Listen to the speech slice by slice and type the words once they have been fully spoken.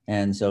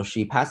And so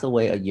she passed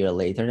away a year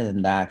later,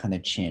 and that kind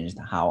of changed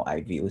how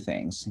I view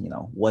things.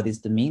 What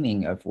is the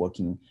meaning of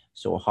working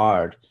so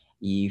hard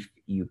if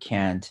you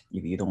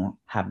don't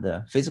have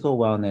the physical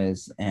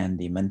wellness and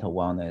the mental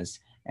wellness,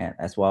 and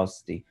as well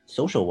as the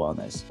social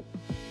wellness?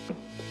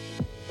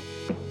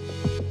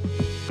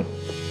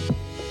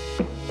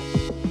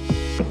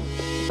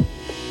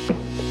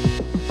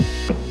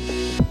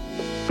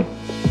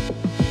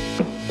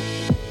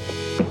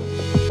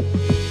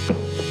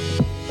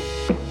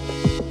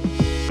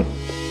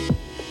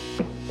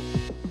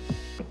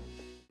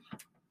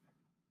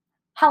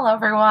 Hello,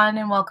 everyone,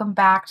 and welcome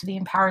back to the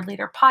Empowered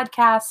Leader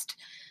Podcast.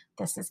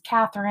 This is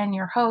Catherine,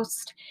 your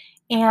host,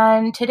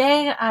 and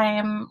today I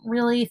am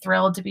really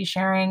thrilled to be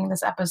sharing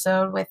this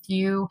episode with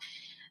you.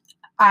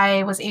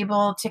 I was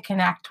able to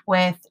connect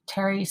with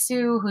Terry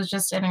Sue, who's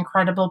just an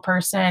incredible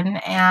person,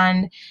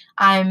 and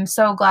I'm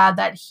so glad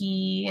that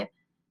he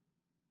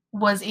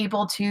was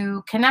able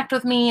to connect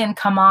with me and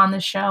come on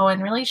the show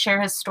and really share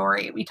his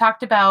story. We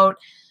talked about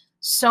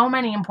so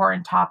many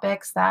important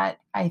topics that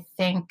I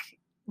think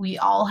we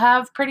all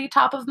have pretty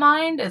top of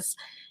mind is,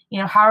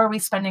 how are we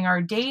spending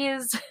our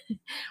days?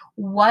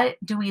 What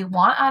do we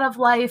want out of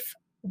life?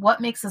 What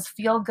makes us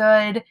feel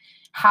good?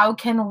 How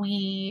can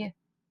we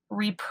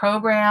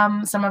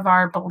reprogram some of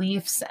our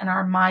beliefs and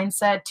our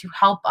mindset to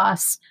help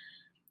us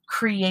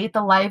create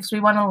the lives we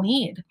want to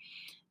lead?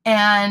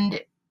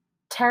 And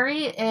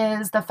Terry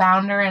is the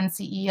founder and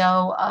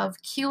CEO of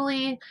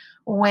Quli,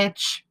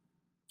 which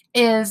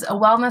is a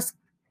wellness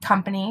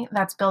company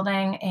that's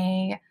building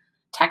a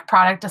tech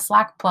product, a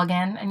Slack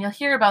plugin, and you'll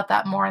hear about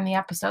that more in the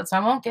episode, so I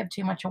won't give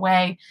too much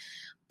away,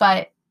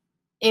 but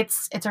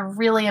it's a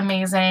really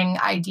amazing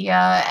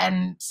idea,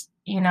 and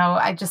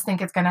I just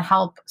think it's going to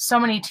help so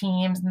many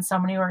teams and so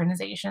many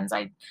organizations.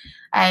 I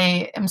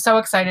am so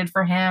excited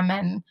for him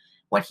and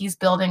what he's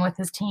building with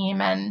his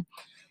team, and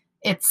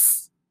it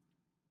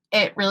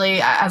really,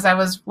 as I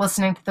was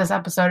listening to this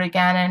episode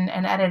again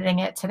and editing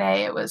it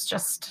today, it was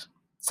just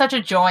such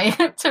a joy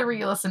to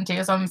re-listen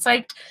to. So I'm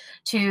psyched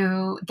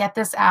to get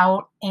this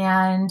out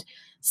and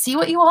see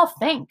what you all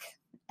think.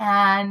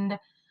 And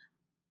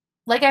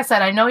like I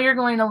said, I know you're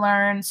going to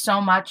learn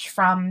so much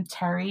from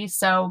Terry,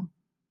 so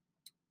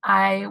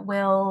I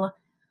will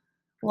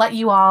let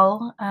you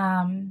all,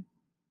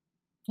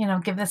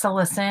 give this a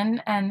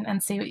listen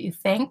and see what you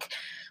think.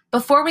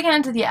 Before we get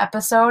into the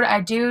episode,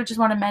 I do just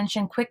want to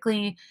mention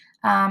quickly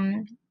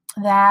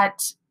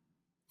that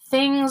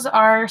things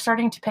are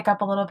starting to pick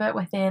up a little bit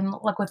within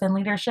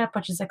leadership,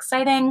 which is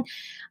exciting.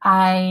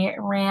 I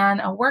ran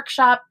a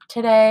workshop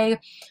today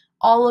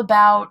all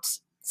about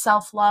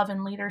self-love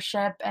and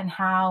leadership and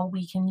how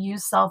we can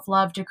use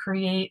self-love to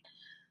create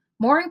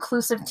more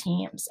inclusive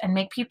teams and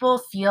make people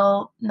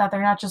feel that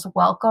they're not just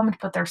welcomed,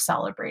 but they're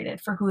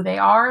celebrated for who they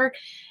are,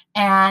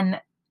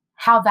 and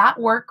how that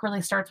work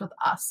really starts with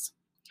us.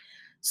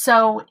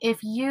 So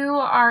if you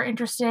are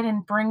interested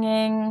in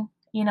bringing,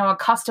 a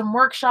custom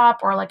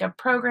workshop or like a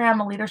program,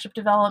 a leadership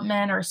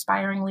development or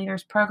aspiring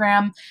leaders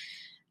program,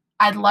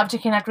 I'd love to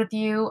connect with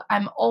you.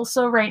 I'm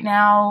also right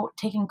now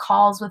taking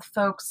calls with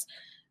folks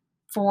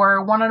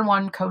for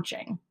one-on-one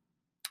coaching.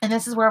 And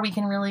this is where we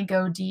can really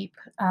go deep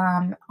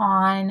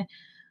on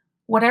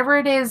whatever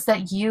it is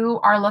that you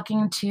are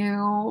looking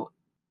to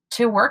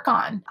work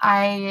on.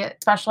 I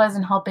specialize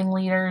in helping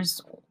leaders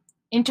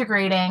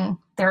integrating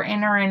their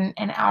inner and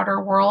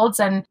outer worlds,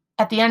 and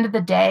at the end of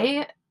the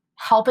day,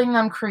 helping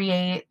them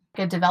create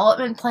a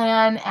development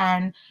plan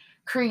and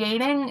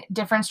creating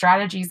different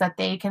strategies that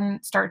they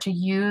can start to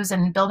use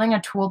and building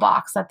a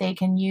toolbox that they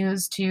can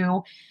use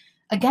to,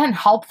 again,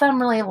 help them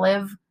really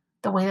live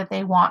the way that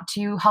they want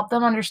to, help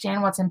them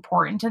understand what's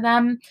important to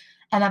them,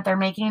 and that they're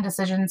making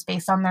decisions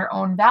based on their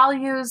own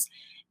values,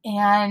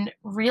 and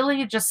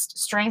really just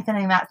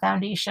strengthening that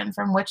foundation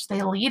from which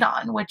they lead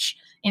on, which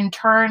in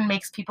turn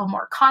makes people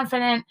more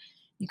confident.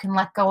 You can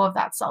let go of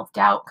that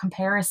self-doubt,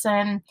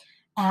 comparison,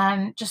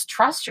 and just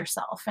trust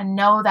yourself and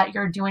know that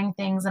you're doing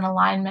things in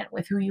alignment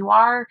with who you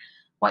are,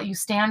 what you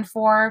stand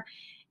for.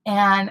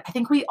 And I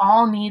think we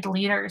all need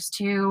leaders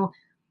to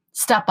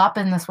step up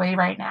in this way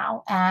right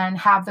now and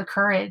have the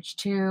courage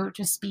to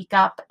speak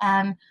up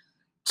and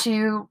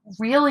to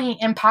really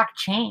impact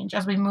change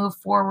as we move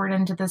forward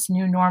into this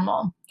new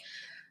normal.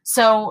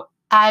 So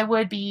I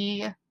would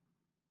be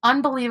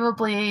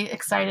unbelievably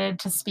excited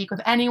to speak with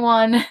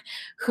anyone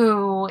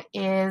who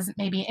is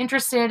maybe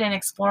interested in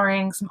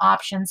exploring some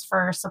options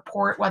for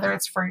support, whether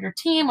it's for your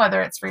team,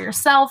 whether it's for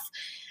yourself.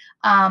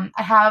 I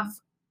have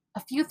a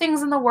few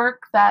things in the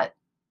works that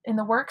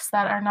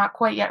are not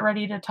quite yet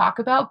ready to talk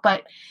about,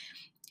 but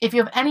if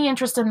you have any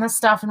interest in this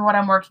stuff and what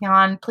I'm working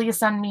on, please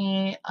send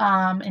me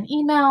an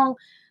email,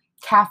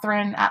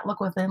 Catherine at Look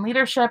Within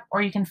Leadership,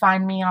 or you can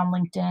find me on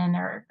LinkedIn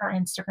or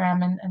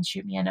Instagram and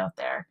shoot me a note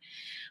there.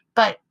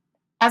 But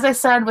as I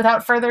said,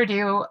 without further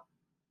ado,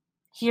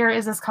 here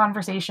is this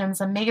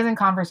amazing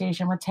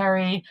conversation with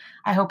Terry.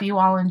 I hope you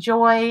all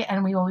enjoy,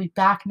 and we will be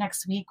back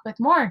next week with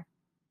more.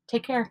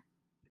 Take care.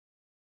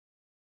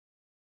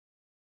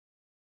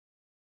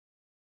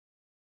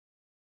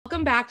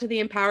 Welcome back to the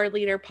Empowered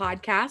Leader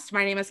podcast.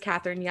 My name is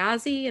Catherine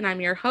Yazzie, and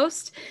I'm your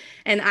host.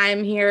 And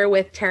I'm here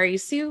with Terry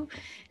Sue,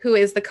 who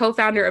is the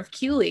co-founder of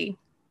Qly.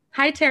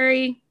 Hi,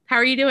 Terry. How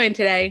are you doing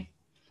today?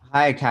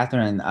 Hi,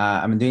 Catherine.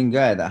 I'm doing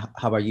good.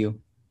 How about you?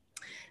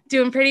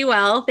 Doing pretty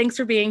well. Thanks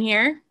for being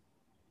here.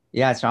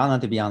 Yeah, it's an honor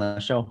to be on the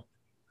show.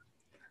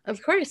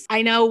 Of course.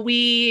 I know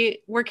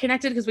we were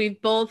connected because we've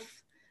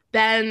both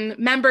been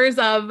members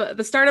of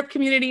the startup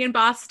community in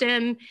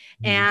Boston.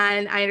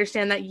 And I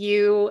understand that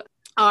you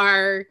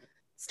are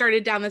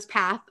started down this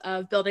path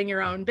of building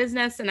your own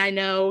business. And I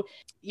know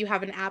you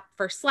have an app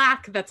for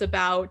Slack that's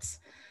about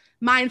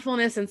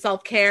mindfulness and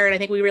self-care. And I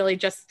think we really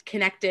just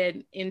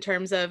connected in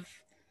terms of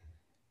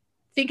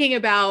thinking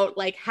about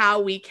like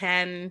how we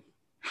can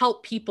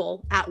help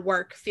people at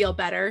work feel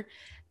better.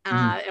 And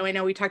I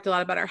know we talked a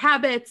lot about our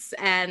habits,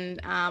 and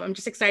I'm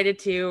just excited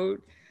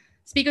to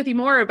speak with you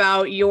more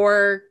about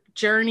your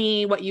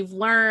journey, what you've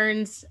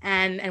learned,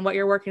 and what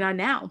you're working on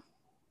now.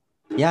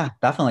 Yeah,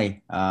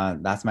 definitely.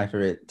 That's my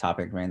favorite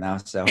topic right now.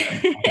 So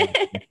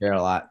I share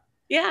a lot.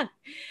 Yeah.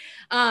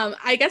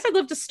 I guess I'd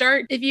love to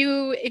start if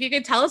you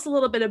could tell us a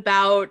little bit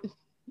about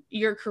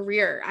your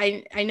career.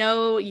 I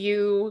know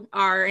you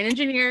are an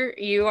engineer,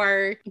 you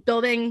are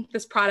building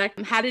this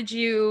product. How did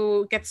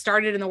you get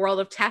started in the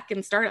world of tech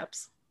and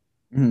startups?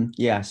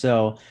 Yeah.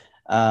 So,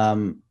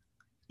 so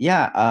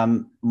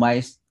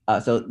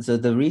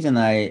the reason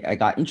I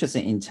got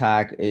interested in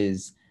tech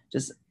is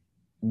just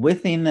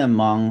within the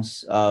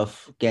months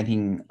of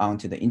getting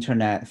onto the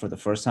internet for the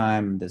first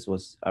time. This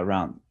was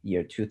around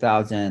year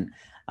 2000.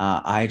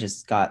 I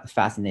just got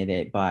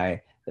fascinated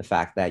by the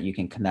fact that you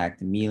can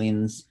connect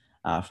millions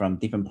from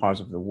different parts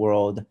of the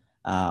world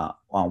on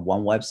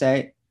one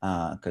website,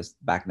 because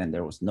back then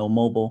there was no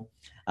mobile.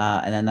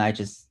 And then I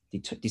just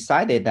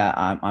decided that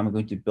I'm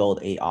going to build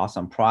a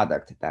awesome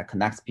product that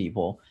connects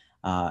people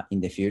in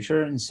the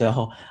future. And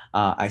so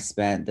I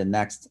spent the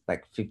next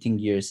like 15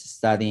 years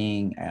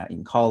studying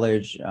in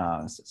college,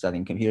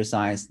 studying computer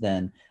science.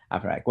 Then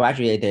after I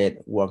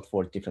graduated, worked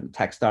for different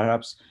tech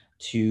startups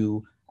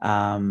to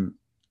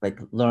like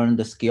learn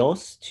the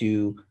skills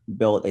to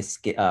build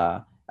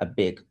a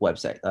big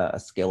website, a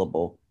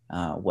scalable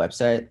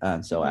website.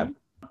 And so I'm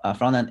a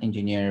front-end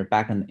engineer,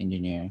 back-end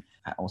engineer.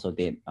 I also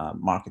did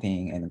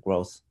marketing and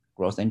growth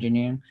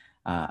engineering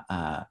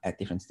at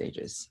different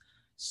stages.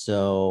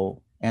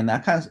 So, and I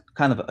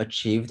kind of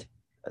achieved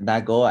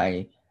that goal.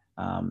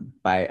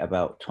 By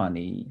about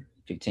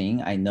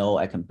 2015, I know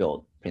I can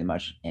build pretty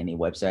much any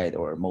website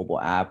or mobile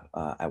app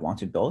I want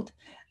to build.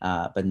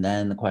 But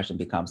then the question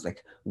becomes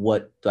like,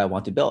 what do I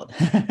want to build?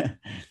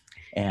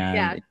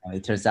 And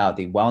it turns out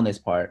the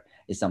wellness part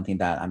is something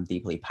that I'm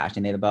deeply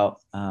passionate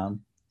about.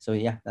 So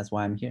yeah, that's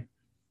why I'm here.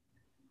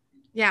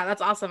 Yeah,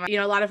 that's awesome. You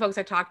know, a lot of folks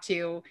I talk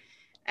to,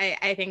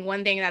 I think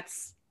one thing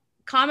that's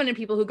common in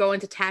people who go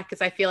into tech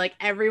is I feel like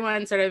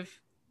everyone sort of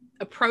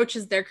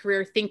approaches their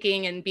career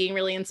thinking and being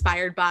really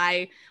inspired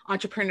by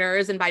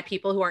entrepreneurs and by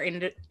people who are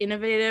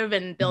innovative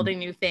and building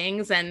new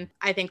things. And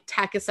I think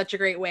tech is such a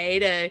great way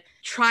to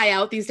try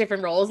out these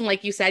different roles. And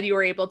like you said, you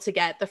were able to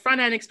get the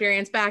front end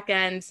experience, back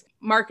end,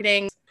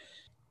 marketing.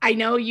 I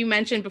know you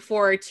mentioned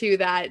before too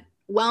that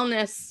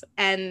wellness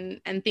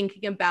and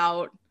thinking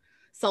about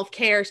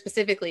self-care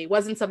specifically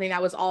wasn't something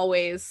that was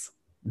always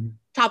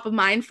top of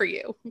mind for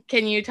you.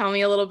 Can you tell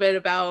me a little bit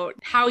about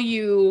how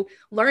you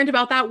learned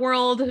about that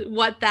world,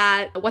 what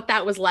that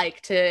was like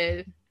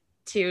to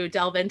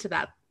delve into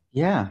that?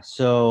 Yeah.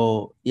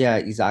 So yeah,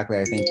 exactly.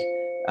 I think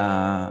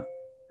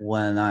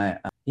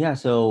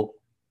so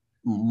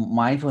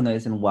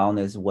mindfulness and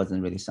wellness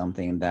wasn't really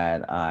something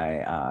that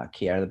I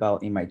cared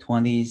about in my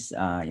 20s.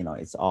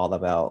 It's all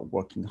about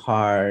working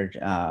hard,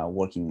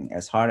 working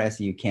as hard as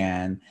you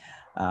can.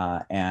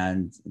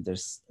 And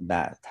there's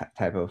that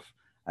type of,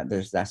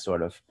 there's that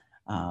sort of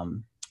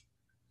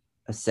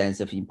a sense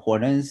of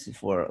importance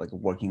for like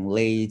working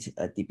late,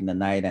 deep in the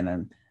night, and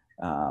then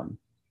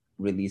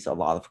release a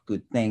lot of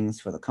good things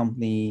for the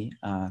company,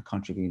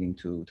 contributing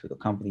to the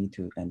company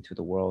and to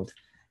the world,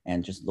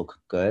 and just look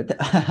good.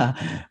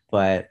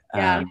 But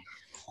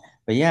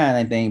yeah,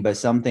 I think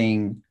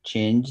something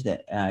changed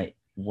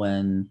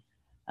when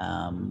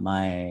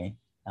my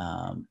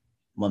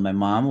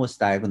mom was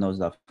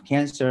diagnosed of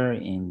cancer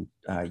in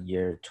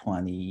year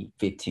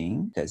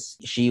 2015, because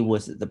she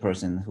was the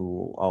person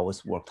who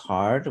always worked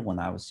hard when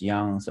I was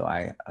young. So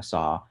I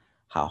saw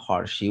how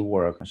hard she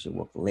worked. She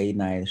worked late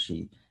night.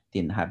 She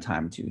didn't have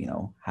time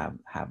to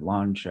have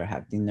lunch or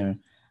have dinner.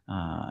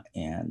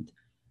 And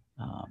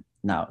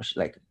now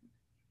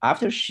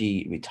after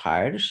she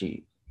retired,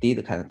 she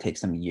did kind of take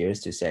some years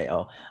to say,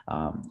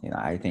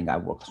 I think I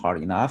worked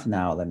hard enough.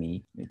 Now let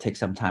me take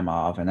some time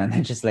off, and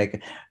then just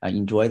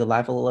enjoy the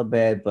life a little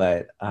bit.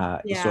 But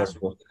it sort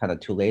of was kind of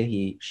too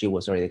late. She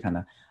was already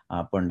kind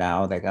of burned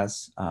out, I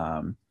guess,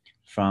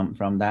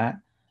 from that.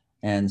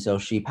 And so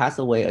she passed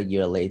away a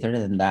year later,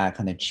 and that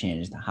kind of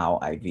changed how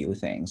I view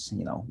things.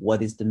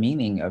 What is the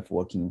meaning of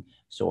working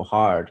so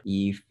hard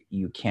if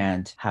you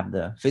can't have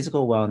the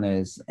physical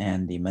wellness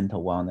and the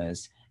mental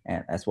wellness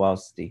and as well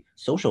as the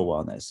social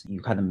wellness. You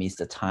kind of miss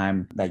the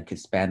time that you could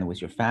spend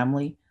with your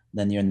family,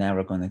 then you're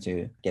never going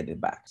to get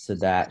it back. So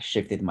that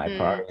shifted my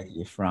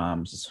priority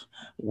from just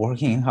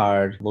working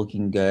hard,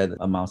 looking good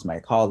amongst my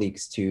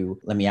colleagues to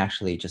let me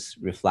actually just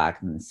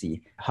reflect and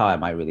see how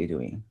am I really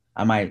doing?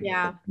 Am I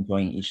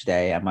enjoying each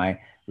day? Am I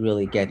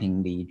really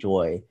getting the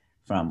joy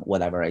from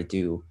whatever I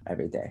do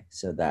every day?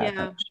 So that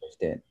kind of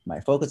shifted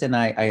my focus. And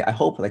I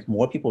hope like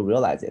more people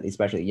realize it,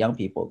 especially young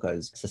people,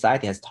 because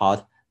society has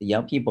taught the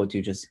young people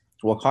to just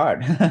work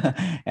hard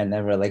and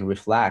never like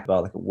reflect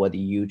about like what do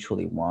you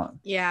truly want.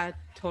 Yeah,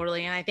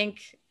 totally. And I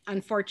think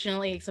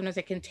unfortunately sometimes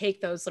it can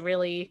take those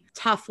really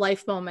tough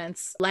life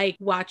moments, like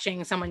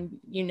watching someone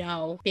you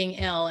know being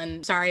ill,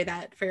 and sorry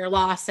that for your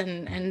loss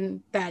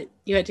and that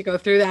you had to go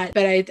through that.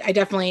 But I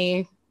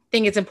definitely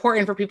think it's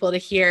important for people to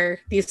hear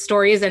these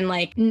stories, and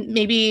like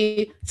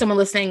maybe someone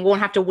listening won't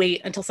have to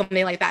wait until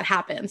something like that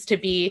happens to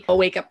be a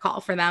wake-up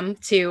call for them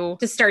to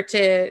start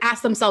to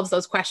ask themselves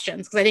those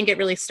questions, because I think it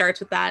really starts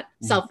with that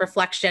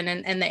self-reflection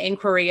and the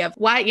inquiry of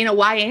why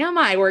am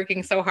I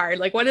working so hard?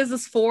 Like, what is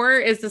this for?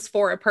 Is this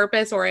for a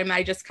purpose, or am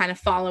I just kind of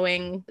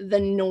following the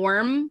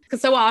norm?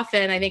 Because so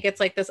often I think it's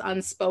like this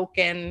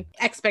unspoken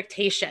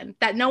expectation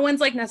that no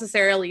one's like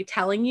necessarily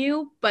telling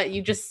you, but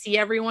you just see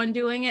everyone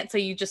doing it, so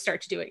you just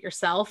start to do it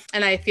yourself.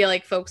 And I feel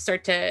like folks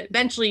start to,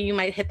 eventually you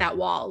might hit that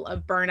wall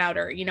of burnout,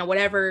 or, you know,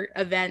 whatever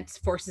event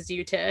forces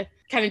you to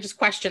kind of just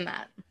question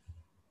that.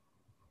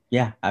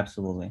 Yeah,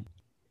 absolutely.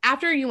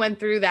 After you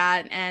went through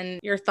that and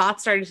your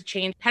thoughts started to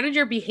change, how did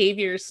your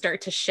behaviors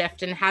start to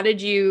shift, and how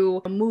did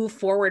you move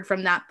forward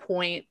from that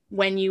point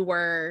when you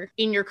were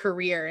in your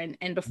career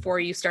and before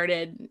you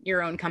started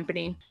your own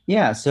company?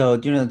 Yeah, so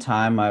during the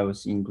time I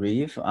was in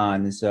grief,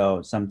 and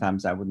so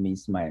sometimes I would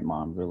miss my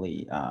mom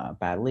really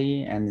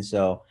badly, and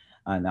so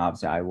and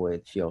obviously I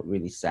would feel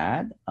really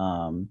sad.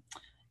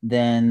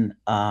 Then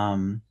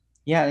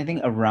yeah, I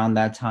think around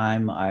that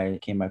time I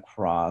came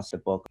across the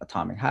book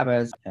Atomic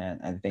Habits,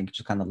 and I think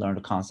just kind of learned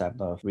the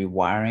concept of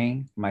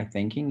rewiring my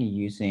thinking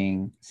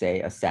using,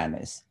 say, a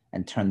sadness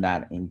and turn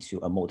that into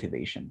a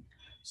motivation.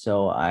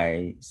 So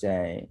I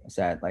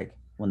said like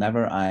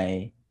whenever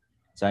I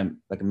so I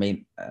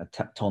like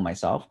told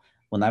myself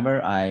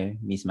whenever I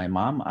miss my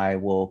mom, I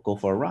will go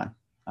for a run.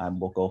 I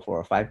will go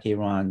for a 5K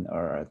run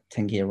or a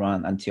 10K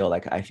run until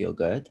like I feel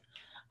good,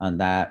 and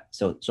that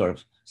so sort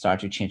of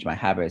start to change my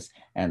habits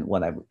and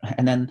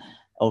and then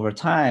over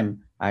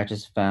time I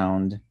just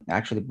found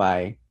actually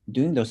by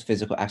doing those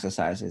physical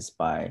exercises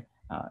by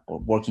or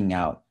working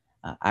out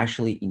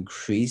actually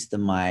increased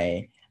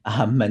my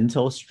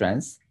mental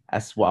strength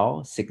as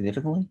well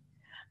significantly.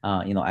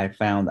 I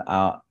found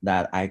out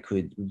that I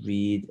could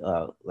read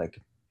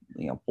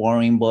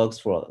boring books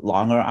for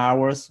longer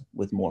hours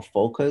with more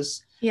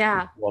focus,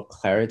 Yeah, more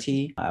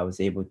clarity. I was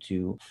able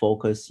to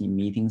focus in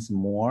meetings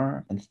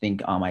more and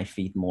think on my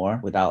feet more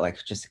without like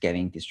just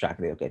getting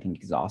distracted or getting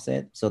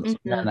exhausted. So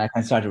then I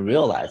can start to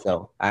realize,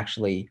 oh,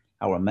 actually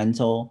our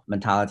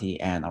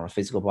mentality and our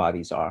physical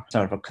bodies are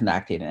sort of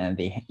connected, and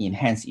they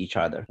enhance each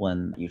other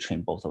when you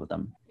train both of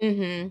them.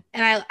 And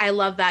I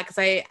love that, because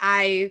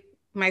I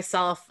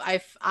myself,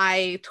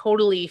 I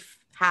totally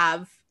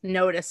have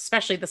noticed,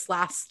 especially this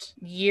last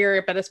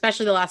year, but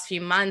especially the last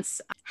few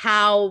months,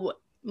 how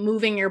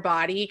moving your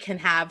body can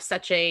have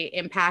such a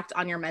impact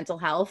on your mental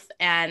health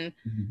and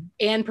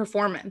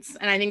performance.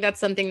 And I think that's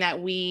something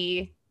that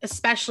we,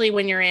 especially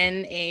when you're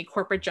in a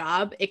corporate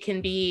job,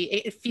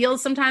 it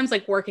feels sometimes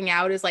like working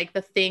out is like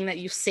the thing that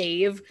you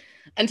save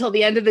until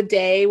the end of the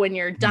day when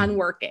you're done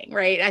working,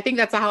 right? I think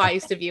that's how I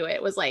used to view it.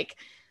 It was like,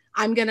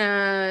 I'm going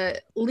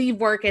to leave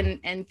work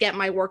and get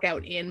my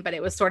workout in. But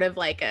it was sort of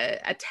like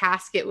a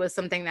task. It was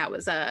something that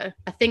was a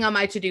thing on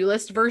my to-do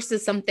list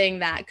versus something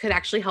that could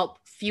actually help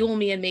fuel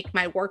me and make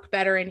my work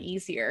better and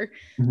easier.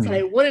 So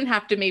I wouldn't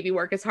have to maybe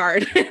work as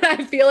hard.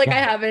 I feel like I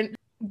haven't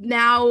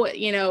now,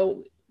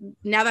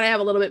 now that I have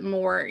a little bit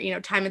more,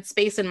 time and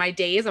space in my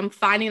days, I'm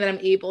finding that I'm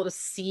able to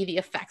see the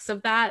effects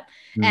of that.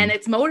 And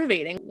it's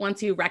motivating.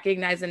 Once you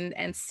recognize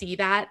and see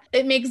that,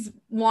 it makes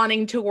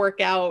wanting to work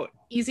out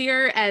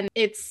easier. And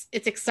it's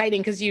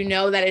exciting because you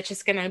know that it's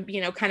just going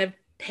to, kind of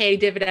pay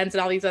dividends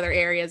in all these other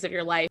areas of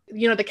your life.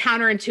 The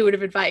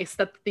counterintuitive advice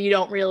that you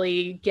don't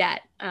really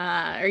get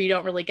or you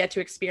don't really get to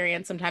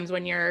experience sometimes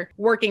when you're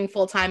working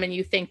full time and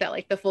you think that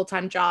like the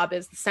full-time job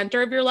is the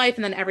center of your life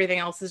and then everything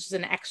else is just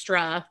an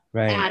extra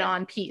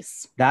add-on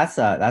piece. That's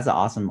an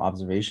awesome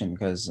observation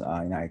because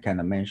I kind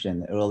of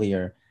mentioned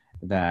earlier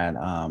that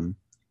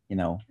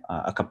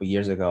a couple of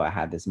years ago I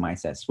had this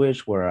mindset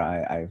switch where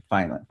I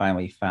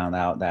finally found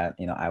out that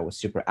I was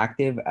super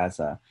active as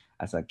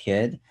a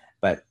kid.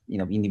 But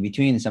in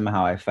between,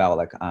 somehow I felt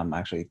like I'm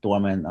actually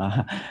dormant.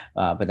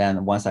 But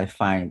then once I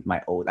find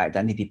my old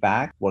identity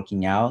back,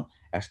 working out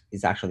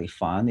is actually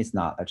fun. It's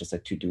not just a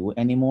to-do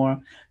anymore.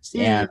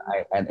 And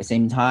at the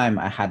same time,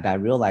 I had that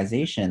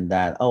realization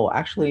that, oh,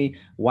 actually,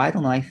 why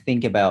don't I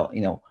think about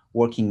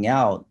working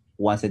out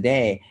once a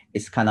day.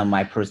 It's kind of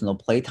my personal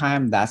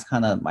playtime. That's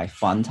kind of my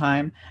fun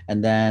time.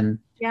 And then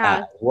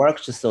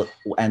work just so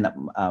and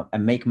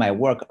make my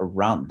work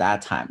around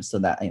that time, so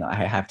that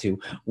I have to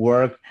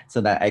work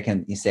so that I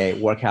can say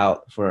work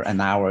out for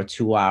an hour,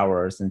 2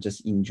 hours, and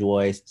just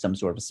enjoy some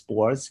sort of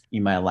sports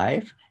in my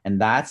life.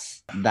 And that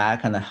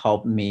kind of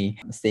helped me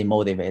stay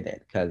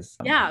motivated, because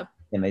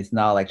it's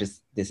not like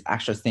just this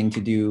extra thing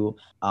to do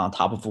on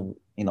top of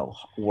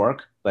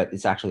work, but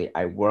it's actually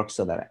I work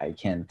so that I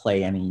can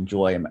play and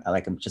enjoy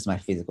like just my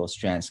physical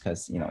strength,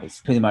 because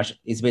it's pretty much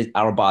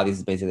our body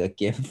is basically a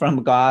gift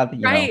from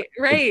God. Right.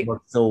 It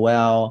works so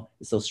well,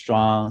 it's so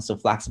strong, so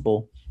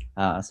flexible.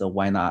 So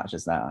why not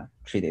just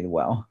treat it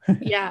well?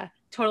 Yeah,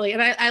 totally.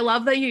 And I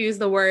love that you use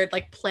the word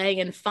like play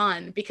and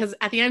fun, because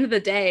at the end of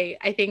the day,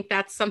 I think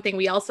that's something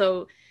we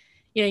also,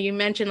 you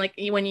mentioned like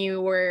when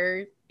you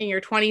were in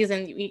your 20s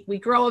and we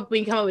grow up,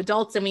 we become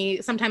adults, and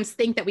we sometimes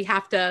think that we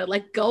have to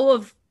let go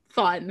of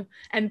fun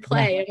and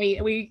play.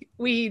 And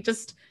we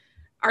just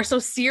are so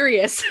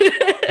serious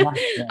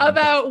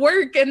about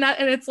work, and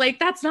it's like,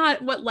 that's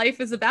not what life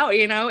is about.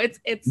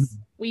 It's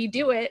we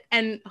do it,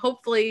 and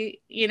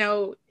hopefully,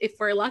 if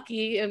we're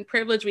lucky and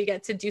privileged, we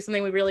get to do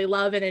something we really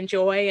love and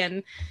enjoy,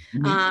 and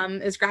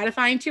is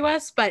gratifying to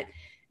us. But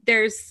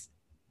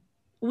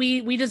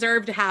we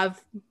deserve to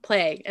have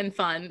play and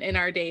fun in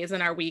our days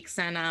and our weeks.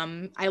 And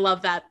I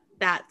love that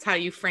that's how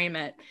you frame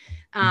it.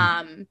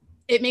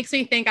 It makes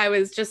me think, I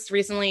was just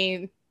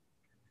recently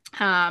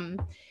in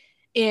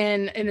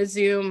a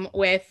Zoom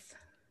with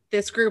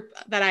this group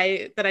that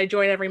I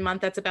join every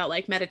month, that's about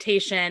like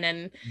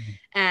meditation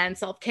and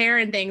self-care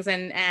and things.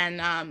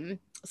 And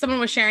someone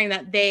was sharing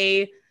that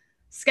they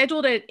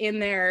scheduled it in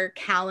their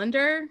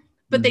calendar,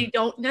 but they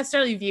don't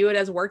necessarily view it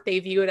as work. They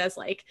view it as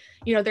like,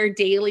 their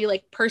daily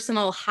like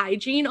personal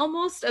hygiene,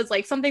 almost as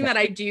like something that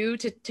I do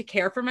to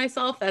care for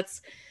myself.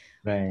 That's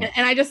right.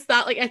 And I just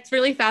thought, like, it's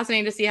really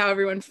fascinating to see how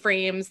everyone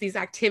frames these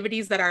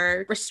activities that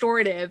are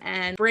restorative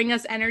and bring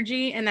us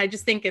energy. And I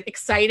just think it's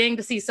exciting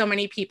to see so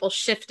many people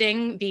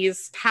shifting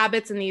these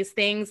habits and these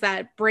things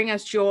that bring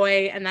us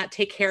joy and that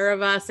take care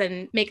of us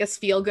and make us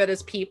feel good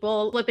as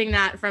people, flipping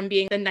that from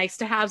being the nice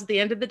to haves at the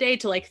end of the day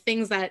to like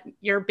things that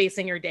you're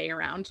basing your day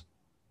around.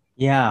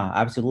 Yeah,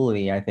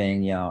 absolutely. I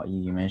think,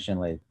 you mentioned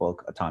like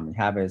book Atomic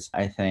Habits.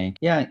 I think,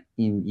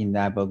 in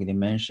that book, they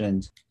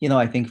mentioned,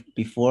 I think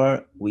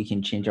before we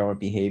can change our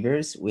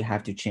behaviors, we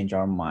have to change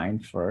our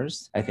mind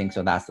first. I think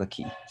so. That's the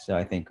key. So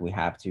I think we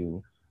have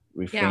to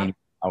reframe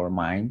our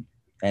mind,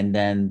 and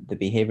then the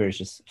behavior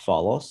just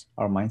follows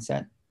our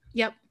mindset.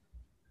 Yep.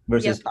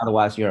 Versus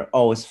otherwise, you're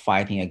always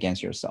fighting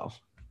against yourself.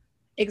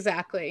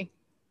 Exactly.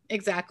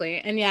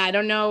 And I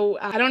don't know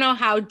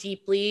how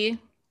deeply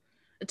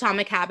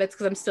Atomic Habits,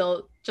 because I'm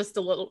still just a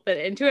little bit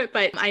into it,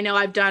 but I know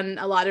I've done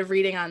a lot of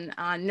reading on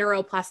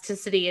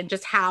neuroplasticity and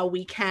just how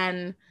we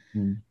can,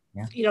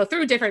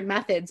 through different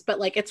methods, but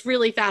like, it's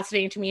really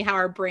fascinating to me how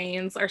our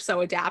brains are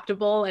so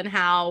adaptable and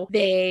how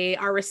they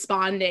are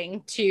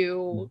responding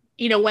to,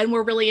 when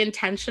we're really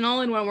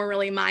intentional and when we're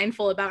really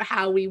mindful about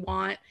how we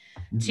want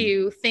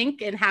to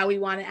think and how we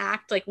want to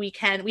act. Like we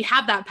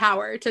have that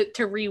power to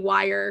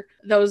rewire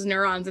those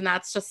neurons. And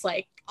that's just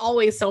like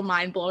always so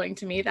mind-blowing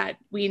to me that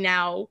we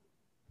now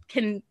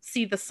can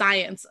see the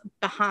science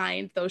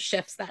behind those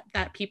shifts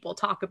that people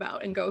talk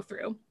about and go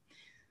through.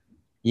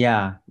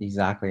 Yeah,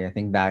 exactly. I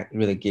think that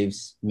really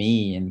gives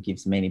me and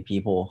gives many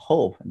people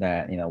hope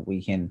that,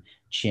 we can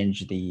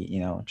change the,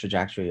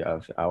 trajectory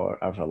of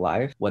our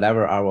life.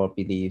 Whatever our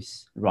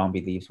beliefs, wrong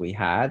beliefs we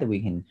had,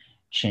 we can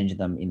change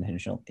them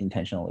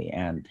intentionally.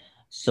 And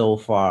so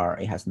far,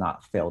 it has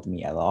not failed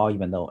me at all,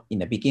 even though in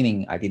the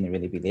beginning, I didn't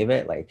really believe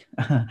it. Like,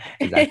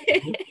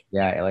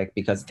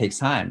 because it takes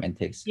time and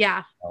takes,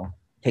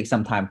 take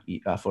some time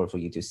for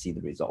you to see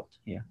the result.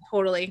 Yeah,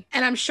 totally.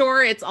 And I'm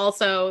sure it's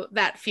also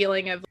that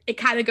feeling of, it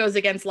kind of goes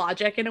against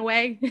logic in a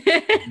way.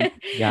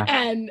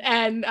 And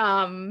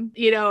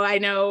I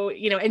know,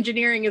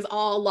 engineering is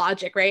all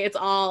logic, right? It's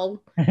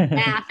all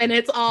math and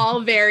it's all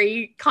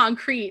very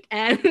concrete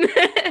and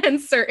and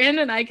certain.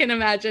 And I can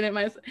imagine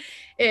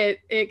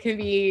it can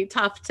be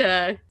tough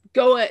to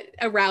go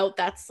a route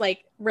that's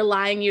like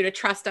relying you to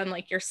trust on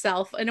like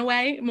yourself in a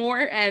way more.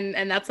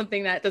 And that's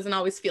something that doesn't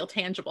always feel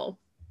tangible.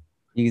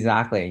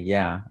 Exactly.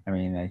 Yeah. I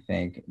mean, I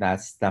think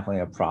that's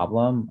definitely a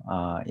problem.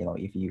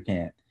 If you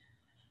can't,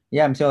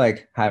 I'm still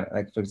like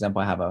for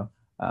example, I have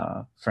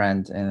a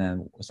friend, and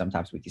then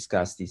sometimes we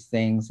discuss these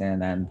things,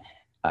 and then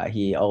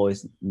he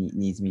always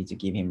needs me to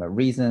give him a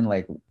reason,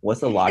 like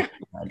what's the logic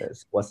behind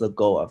this? What's the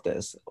goal of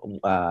this?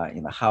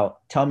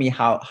 Tell me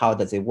how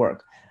does it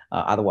work?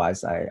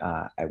 Otherwise,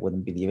 I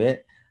wouldn't believe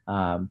it.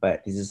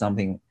 But this is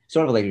something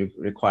sort of like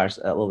requires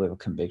a little bit of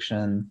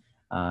conviction.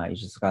 You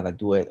just gotta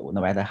do it,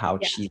 no matter how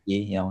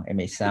cheesy it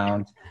may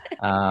sound.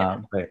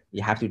 But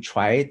you have to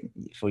try it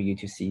for you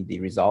to see the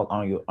result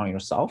on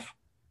yourself.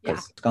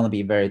 Because it's gonna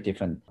be very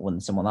different when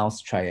someone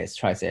else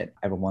tries it.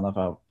 Every one of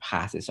our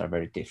paths are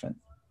very different.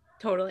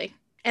 Totally.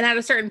 And at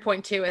a certain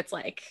point too, it's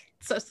like,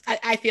 so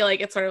I feel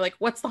like it's sort of like,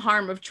 what's the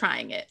harm of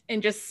trying it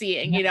and just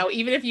seeing,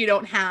 even if you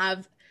don't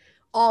have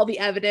all the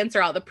evidence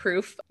or all the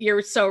proof.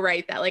 You're so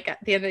right that like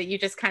at the end of it, you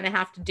just kind of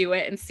have to do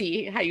it and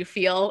see how you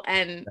feel,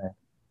 and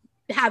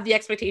have the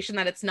expectation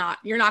that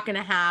you're not going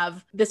to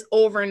have this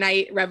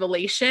overnight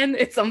revelation.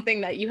 It's something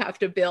that you have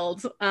to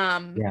build.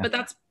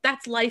 But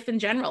that's life in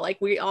general.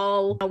 Like we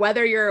all,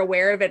 whether you're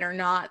aware of it or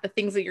not, the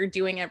things that you're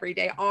doing every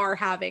day are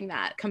having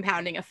that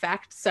compounding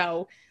effect.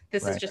 So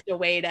this is just a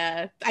way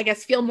to, I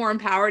guess, feel more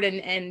empowered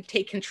and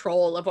take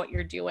control of what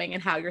you're doing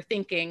and how you're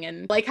thinking.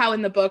 And like how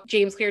in the book,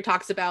 James Clear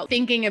talks about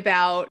thinking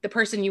about the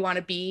person you want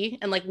to be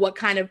and like what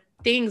kind of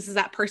things does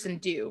that person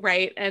do,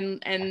 right?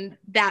 And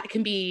that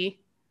can be,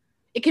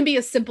 it can be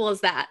as simple as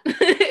that.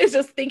 It's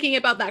just thinking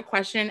about that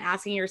question,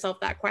 asking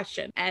yourself that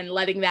question, and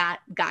letting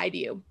that guide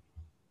you.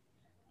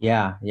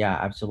 Yeah,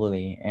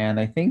 absolutely. And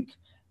I think,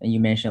 and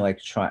you mentioned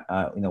like try,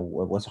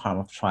 what's the harm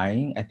of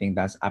trying? I think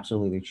that's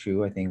absolutely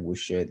true. I think we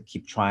should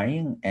keep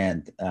trying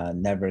and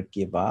never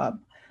give up.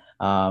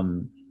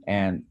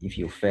 And if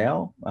you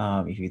fail,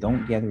 if you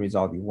don't get the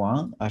result you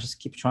want, just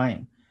keep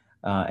trying.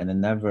 And then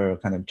never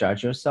kind of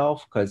judge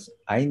yourself, because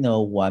I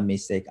know one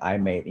mistake I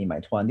made in my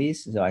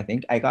 20s. So I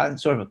think I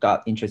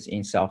got interested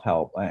in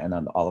self-help and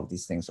on all of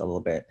these things a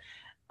little bit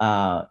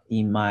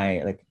in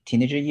my like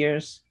teenager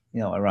years,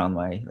 around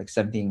my like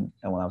 17,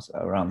 and when I was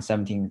around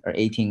 17 or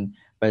 18.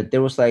 But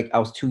there was like, I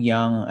was too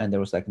young and there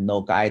was like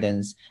no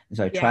guidance. And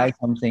so I tried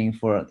something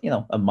for,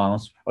 a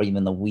month or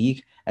even a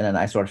week, and then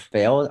I sort of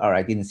failed or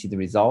I didn't see the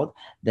result.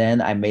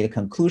 Then I made a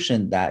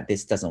conclusion that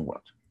this doesn't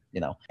work.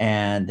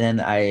 And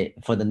then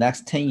for the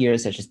next 10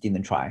 years, I just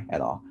didn't try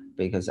at all,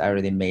 because I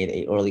already made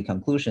a early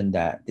conclusion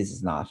that this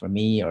is not for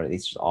me, or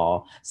it's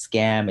all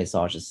scam. It's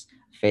all just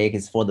fake.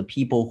 It's for the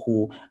people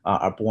who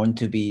are born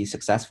to be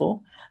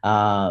successful.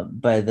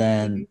 But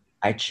then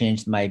I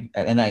changed I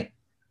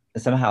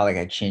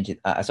changed it.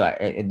 So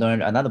I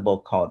learned another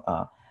book called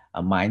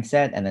a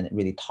Mindset, and then it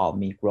really taught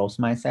me growth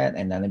mindset.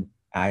 And then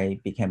I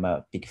became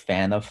a big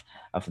fan of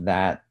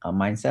that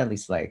mindset.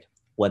 It's like,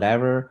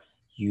 whatever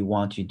you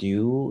want to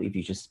do, if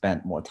you just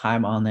spend more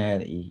time on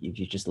it, if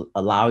you just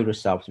allow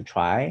yourself to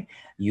try,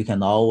 you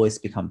can always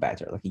become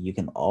better. Like you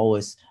can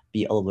always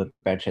be a little bit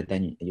better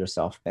than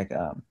yourself, like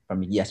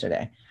from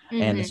yesterday.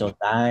 And so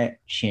that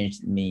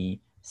changed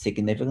me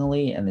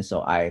significantly. And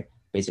so I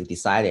basically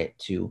decided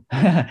to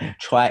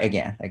try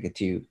again, like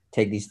to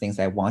take these things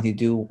I wanted to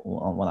do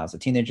when I was a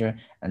teenager.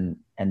 And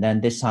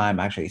then this time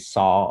I actually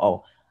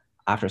saw,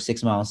 after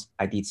 6 months,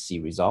 I did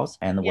see results.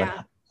 And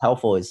what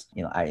helpful is,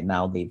 I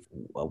now live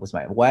with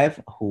my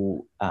wife,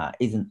 who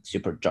isn't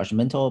super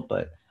judgmental,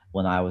 but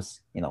when I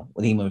was,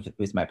 living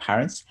with my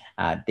parents,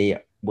 they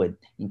would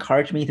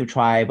encourage me to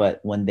try.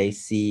 But when they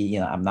see,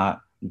 I'm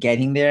not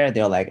getting there,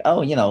 they're like,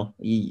 oh, you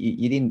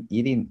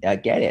didn't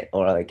get it,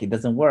 or like it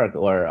doesn't work,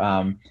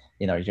 or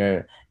you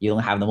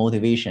don't have the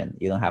motivation,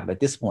 you don't have the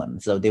discipline.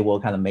 So they will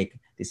kind of make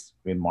these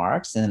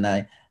remarks,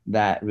 and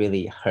that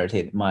really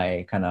hurted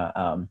my kind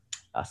of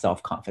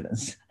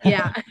self-confidence.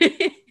 Yeah.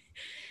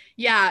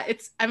 Yeah,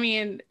 it's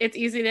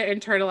easy to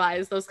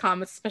internalize those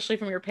comments, especially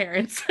from your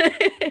parents.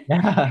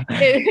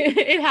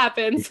 It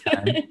happens.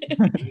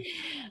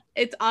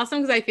 It's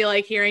awesome, because I feel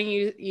like hearing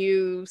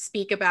you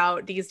speak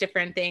about these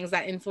different things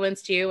that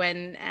influenced you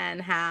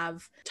and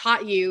have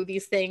taught you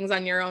these things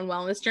on your own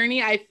wellness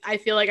journey. I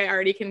feel like I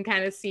already can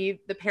kind of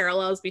see the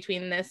parallels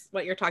between this,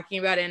 what you're talking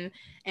about, and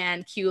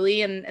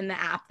Quli and the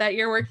app that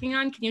you're working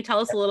on. Can you tell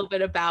us a little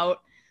bit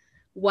about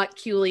what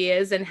Quli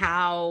is and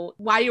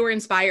why you were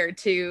inspired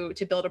to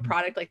build a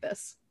product like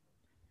this?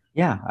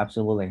 Yeah,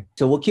 absolutely.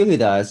 So what Quli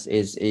does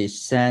is it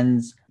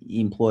sends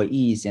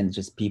employees and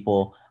just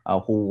people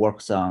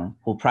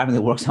who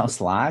primarily works on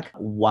Slack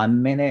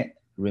 1 minute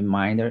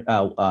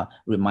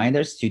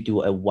reminders to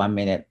do a 1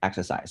 minute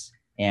exercise.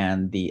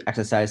 And the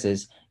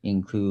exercises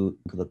include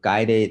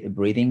guided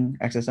breathing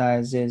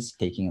exercises,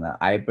 taking an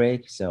eye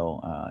break. So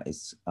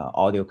it's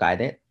audio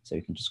guided. So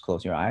you can just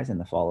close your eyes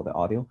and follow the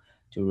audio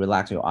to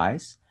relax your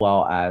eyes, as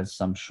well as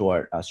some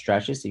short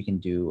stretches you can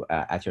do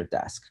at your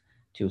desk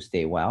to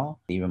stay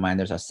well. The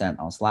reminders are sent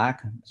on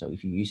Slack. So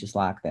if you use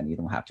Slack, then you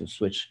don't have to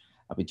switch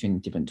between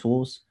different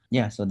tools.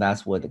 Yeah, so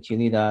that's what the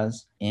Quli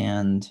does.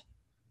 And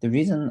the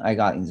reason I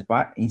got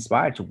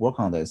inspired to work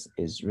on this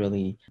is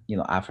really,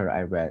 after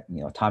I read,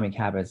 Atomic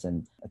Habits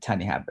and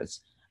Tiny Habits,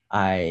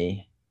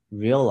 I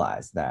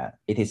realized that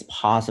it is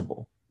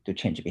possible to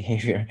change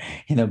behavior.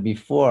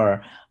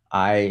 Before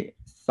I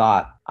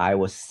thought I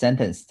was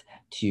sentenced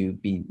to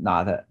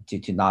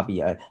not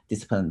be a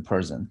disciplined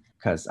person,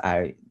 because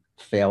I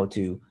failed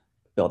to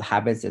build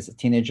habits as a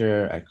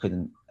teenager. I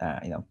couldn't,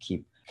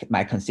 keep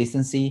my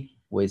consistency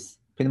with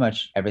pretty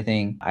much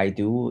everything I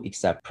do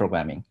except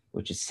programming,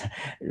 which is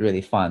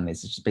really fun.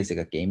 It's just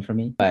basically a game for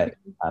me. But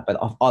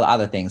of all the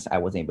other things, I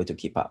wasn't able to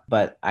keep up.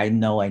 But I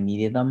know I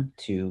needed them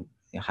to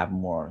have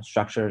more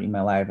structure in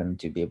my life and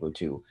to be able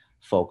to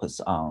focus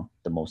on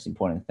the most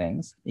important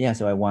things. Yeah,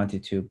 so I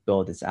wanted to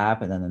build this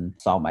app and then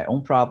solve my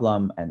own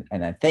problem. And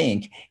I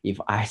think if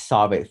I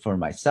solve it for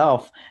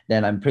myself,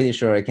 then I'm pretty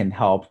sure it can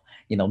help,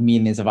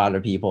 millions of other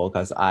people,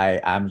 because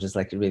I'm just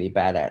like really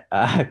bad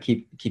at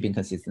keeping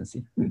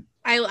consistency.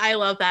 I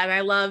love that. And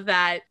I love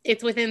that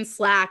it's within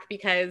Slack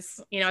because,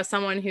 as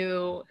someone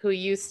who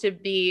used to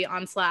be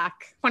on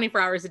Slack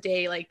 24 hours a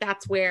day, like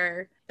that's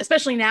where,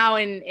 especially now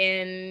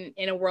in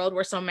a world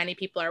where so many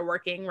people are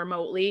working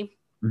remotely,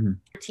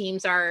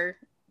 teams are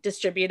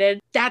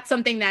distributed. That's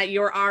something that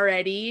you're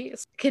already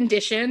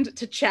conditioned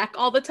to check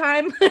all the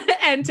time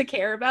and to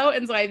care about.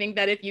 And so I think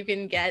that if you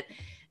can get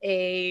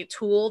a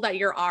tool that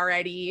you're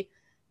already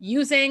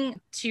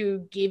using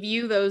to give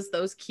you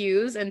those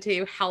cues and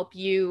to help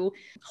you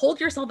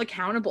hold yourself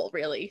accountable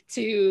really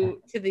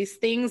to these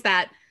things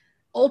that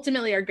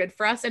ultimately are good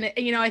for us. And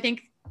I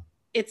think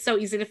it's so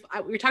easy to,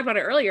 we were talking about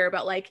it earlier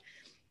about like,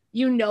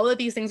 that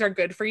these things are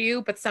good for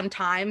you, but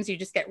sometimes you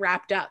just get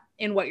wrapped up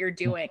in what you're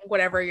doing,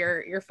 whatever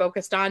you're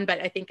focused on. But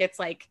I think it's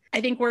like,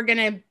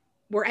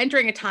 we're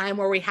entering a time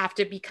where we have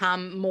to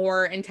become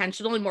more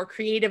intentional and more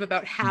creative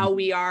about how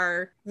we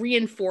are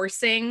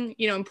reinforcing,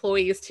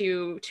 employees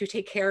to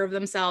take care of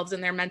themselves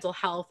and their mental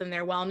health and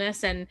their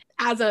wellness. And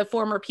as a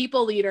former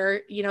people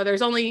leader,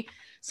 there's only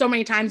so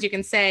many times you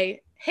can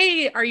say,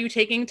 hey, are you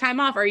taking time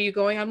off? Are you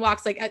going on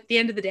walks? Like at the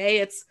end of the day,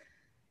 it's,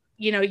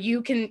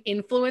 you can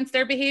influence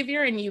their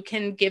behavior and you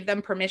can give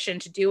them permission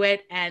to do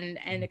it and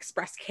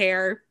express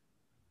care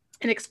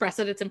and express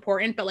that it's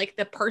important. But like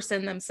the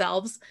person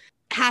themselves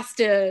has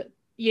to,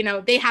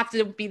 they have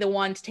to be the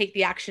one to take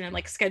the action and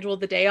like schedule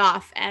the day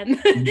off and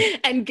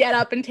and get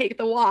up and take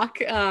the walk.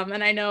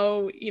 And I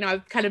know,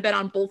 I've kind of been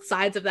on both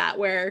sides of that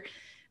where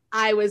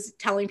I was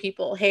telling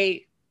people,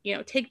 hey,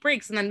 take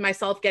breaks, and then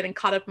myself getting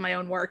caught up in my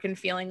own work and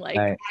feeling like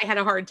I had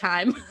a hard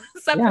time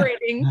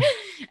separating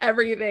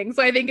everything.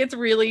 So I think it's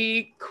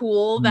really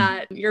cool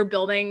that you're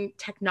building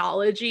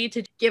technology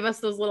to give us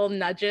those little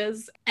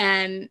nudges.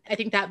 And I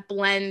think that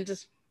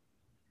blend,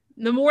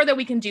 the more that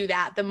we can do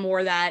that, the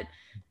more that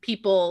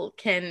people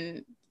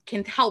can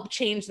help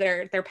change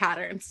their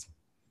patterns.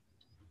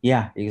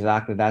 Yeah,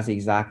 exactly. That's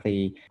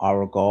exactly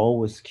our goal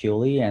with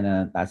QLE,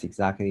 and that's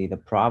exactly the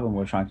problem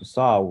we're trying to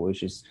solve,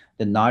 which is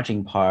the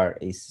nudging part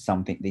is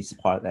this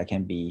part that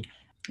can be,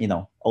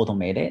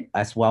 automated,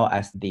 as well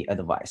as the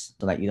advice.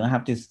 So like you don't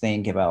have to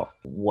think about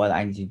what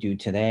I need to do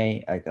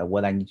today, like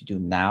what I need to do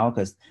now,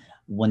 because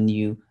when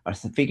you are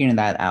figuring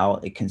that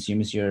out, it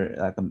consumes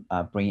your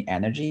brain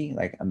energy,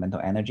 like a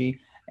mental energy,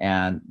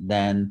 and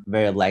then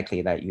very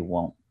likely that you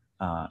won't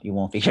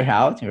figure it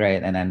out,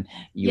 right? And then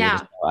you will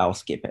just, I'll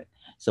skip it.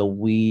 So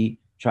we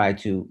try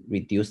to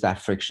reduce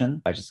that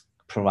friction by just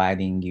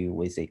providing you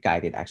with a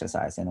guided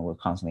exercise, and we're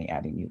constantly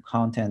adding new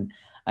content.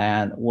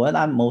 And what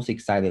I'm most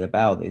excited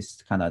about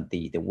is kind of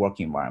the work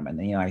environment.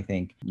 And, I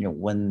think,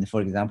 when,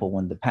 for example,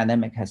 when the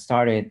pandemic has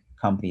started,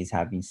 companies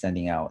have been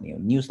sending out,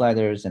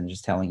 newsletters and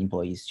just telling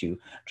employees to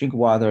drink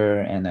water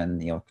and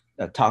then,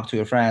 talk to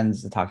your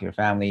friends, talk to your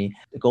family,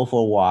 go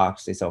for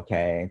walks. It's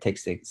okay. Take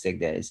sick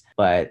days.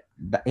 But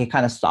it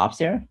kind of stops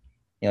there.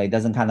 It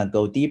doesn't kind of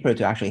go deeper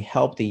to actually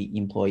help the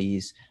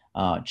employees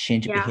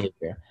change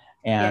behavior.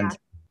 And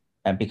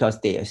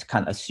because they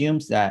kind of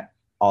assumes that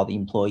all the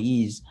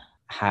employees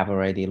have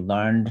already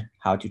learned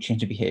how to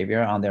change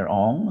behavior on their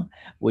own,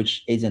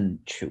 which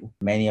isn't true.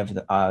 Many of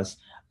us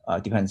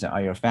depends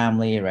on your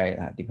family,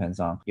 right? Depends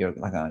on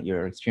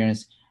your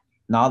experience.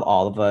 Not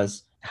all of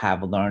us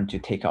have learned to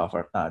take care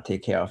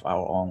of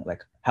our own,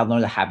 have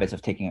learned the habits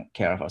of taking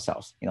care of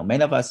ourselves.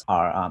 Many of us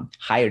are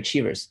high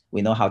achievers.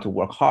 We know how to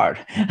work hard.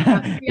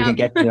 We can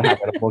get to the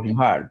habit of working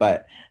hard,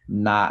 but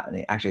not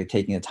actually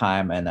taking the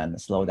time and then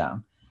slow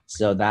down.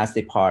 So that's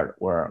the part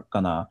we're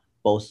gonna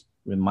both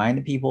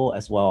remind people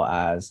as well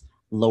as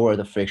lower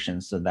the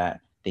friction so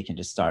that they can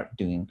just start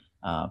doing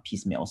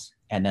piecemeals.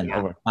 And then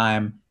over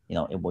time,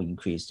 it will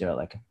increase their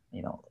like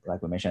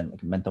we mentioned,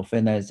 like mental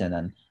fitness, and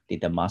then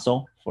the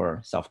muscle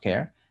for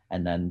self-care.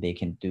 And then they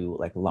can do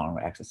like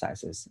longer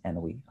exercises. And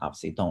we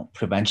obviously don't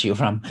prevent you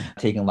from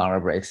taking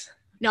longer breaks.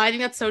 No, I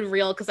think that's so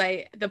real, because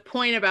the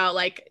point about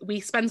like we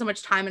spend so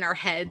much time in our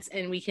heads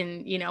and we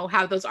can,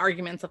 have those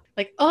arguments of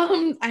like,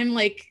 I'm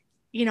like,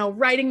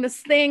 writing this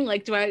thing,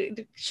 like,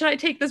 should I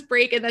take this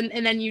break? And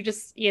then you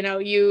just,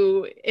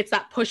 it's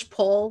that push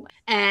pull.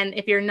 And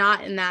if you're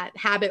not in that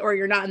habit, or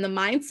you're not in the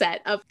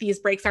mindset of these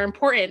breaks are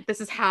important, this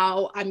is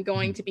how I'm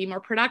going to be more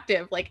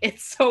productive. Like,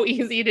 it's so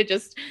easy to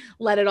just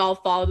let it all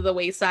fall to the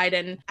wayside.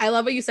 And I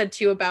love what you said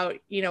too about,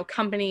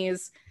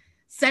 companies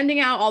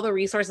sending out all the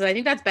resources. I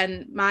think that's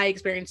been my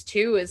experience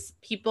too, is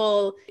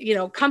people,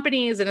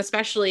 companies, and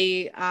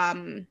especially,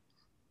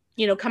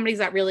 companies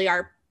that really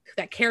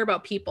that care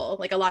about people,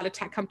 like a lot of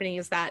tech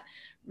companies that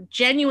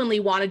genuinely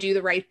want to do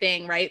the right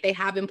thing, right? They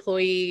have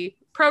employee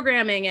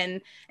programming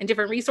and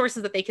different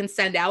resources that they can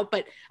send out.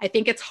 But I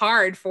think it's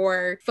hard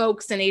for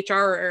folks in HR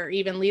or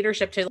even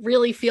leadership to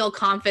really feel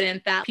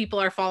confident that people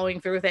are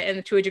following through with it.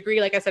 And to a degree,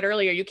 like I said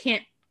earlier, you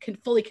can't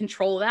fully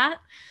control that.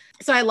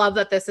 So I love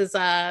that this is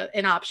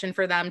an option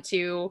for them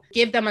to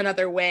give them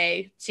another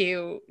way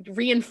to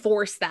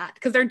reinforce that,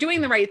 because they're doing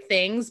the right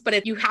things, but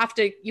it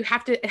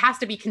has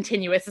to be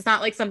continuous. It's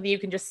not like something you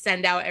can just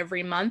send out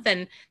every month.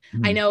 And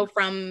I know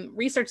from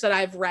research that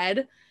I've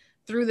read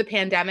through the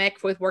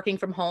pandemic with working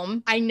from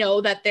home, I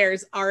know that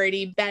there's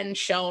already been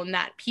shown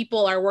that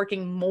people are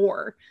working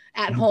more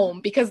at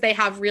home because they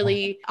have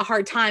really a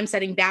hard time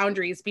setting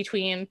boundaries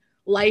between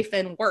life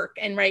and work.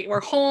 And right,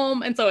 we're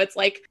home. And so it's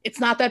like, it's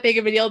not that big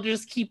of a deal to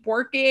just keep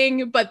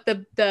working. But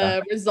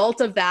the result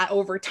of that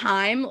over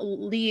time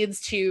leads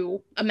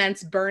to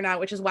immense burnout,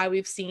 which is why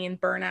we've seen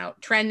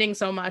burnout trending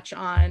so much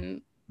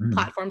on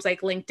platforms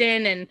like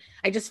LinkedIn. And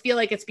I just feel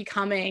like it's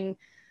becoming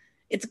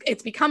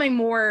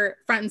more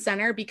front and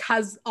center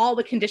because all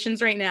the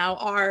conditions right now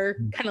are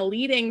kind of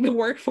leading the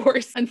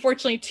workforce,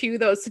 unfortunately, to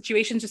those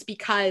situations, just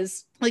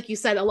because, like you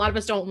said, a lot of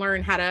us don't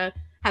learn how to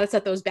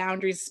set those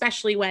boundaries,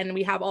 especially when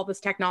we have all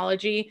this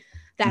technology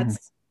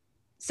that's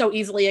so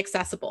easily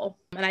accessible.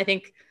 And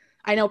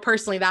I know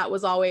personally that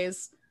was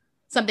always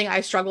something I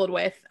struggled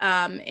with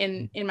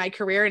in my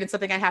career. And it's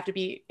something I have to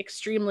be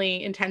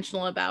extremely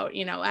intentional about,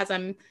 as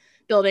I'm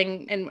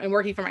building and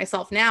working for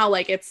myself now.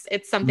 Like it's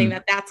something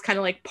that's kind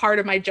of like part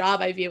of my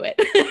job. I view it.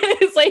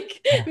 It's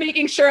like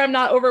making sure I'm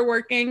not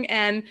overworking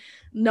and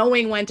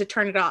knowing when to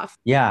turn it off.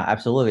 Yeah,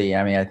 absolutely.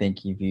 I mean, I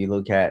think if you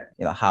look at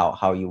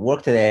how you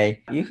work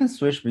today, you can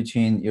switch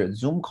between your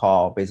Zoom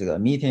call, basically a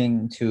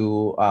meeting,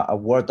 to a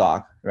Word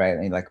doc, right?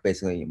 And like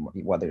basically,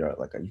 whether you're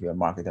if you're a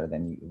marketer,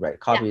 then you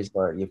write copies,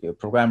 or if you're a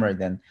programmer,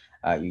 then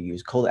you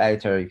use code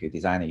editor. If you're a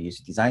designer, you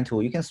use a design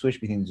tool. You can switch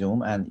between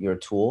Zoom and your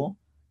tool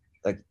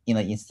like in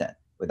an instant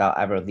without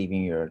ever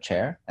leaving your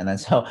chair. And then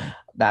so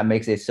that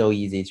makes it so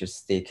easy to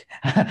stick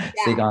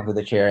onto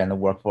the chair and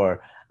work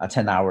for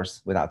 10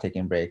 hours without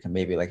taking a break. And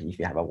maybe like if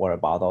you have a water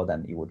bottle,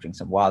 then you would drink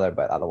some water,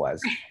 but otherwise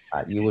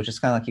you will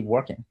just kind of keep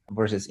working.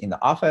 Versus in the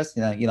office,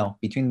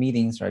 between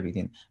meetings, right?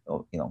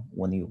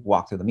 When you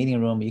walk to the meeting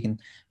room, you can,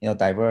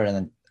 divert and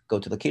then go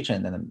to the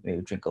kitchen and then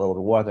maybe drink a little bit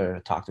of water,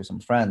 talk to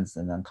some friends,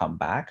 and then come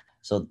back.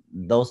 So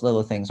those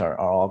little things are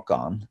all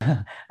gone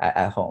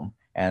at home.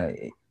 And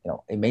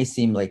it may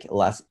seem like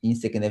less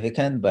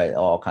insignificant, but it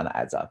all kind of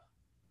adds up.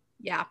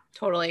 Yeah,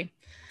 totally.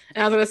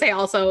 And I was going to say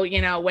also,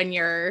 when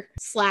you're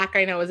Slack,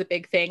 I know is a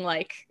big thing.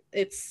 Like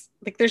it's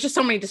like, there's just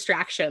so many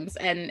distractions.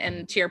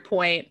 And to your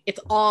point, it's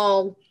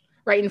all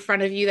right in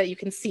front of you that you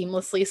can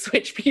seamlessly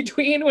switch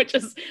between, which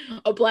is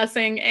a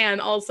blessing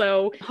and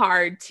also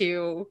hard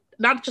to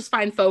not just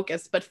find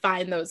focus, but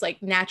find those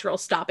like natural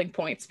stopping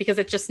points, because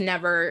it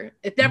never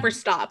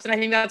stops. And I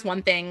think that's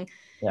one thing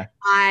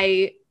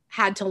I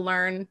had to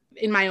learn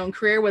in my own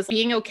career, was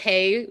being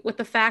okay with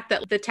the fact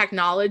that the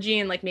technology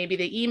and like maybe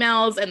the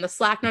emails and the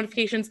Slack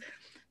notifications,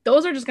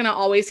 those are just going to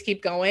always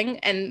keep going.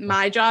 And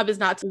my job is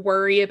not to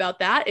worry about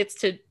that. It's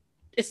to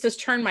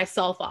turn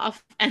myself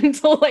off and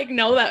to like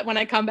know that when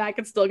I come back,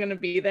 it's still going to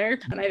be there.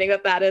 And I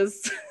think that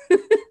is,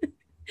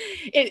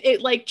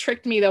 it like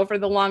tricked me though for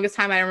the longest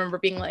time. I remember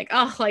being like,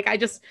 oh, like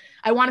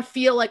I want to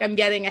feel like I'm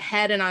getting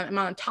ahead and I'm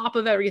on top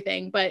of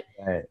everything. But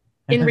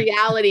in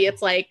reality,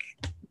 it's like,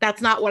 that's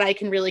not what I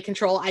can really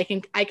control. I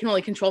can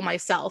only control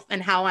myself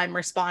and how I'm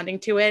responding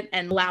to it,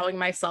 and allowing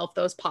myself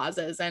those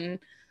pauses and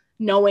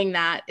knowing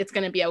that it's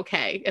going to be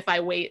okay if I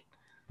wait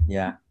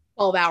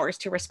 12 hours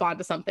to respond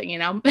to something,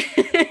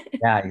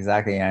 Yeah,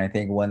 exactly. And I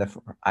think when the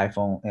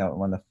iPhone,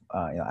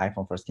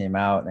 iPhone first came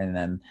out, and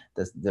then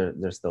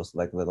there's those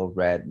like little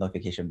red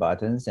notification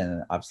buttons,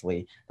 and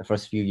obviously the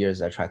first few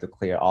years I tried to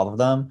clear all of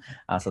them,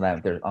 so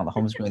that there's on the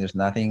home screen there's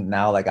nothing.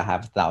 Now like I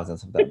have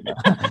thousands of them.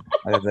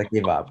 I just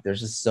give up. There's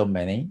just so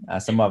many.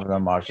 Some of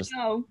them are just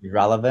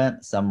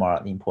irrelevant. Some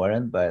are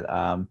important, but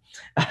I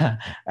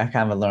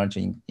kind of learned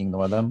to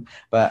ignore them.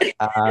 But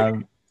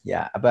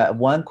yeah, but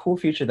one cool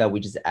feature that we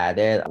just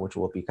added, which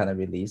will be kind of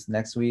released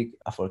next week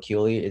for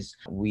Keely, is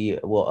we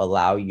will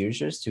allow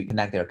users to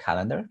connect their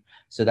calendar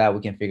so that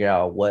we can figure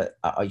out what,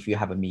 if you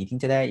have a meeting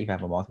today, if you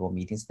have multiple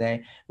meetings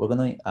today, we're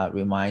going to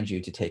remind you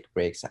to take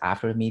breaks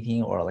after a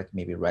meeting, or like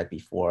maybe right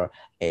before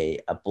a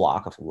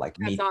block of like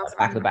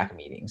back-to-back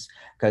meetings.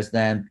 Because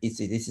then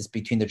this is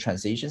between the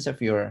transitions of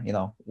your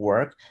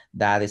work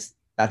that is,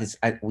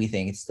 we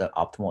think it's the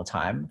optimal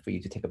time for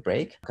you to take a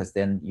break, because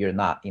then you're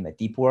not in a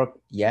deep work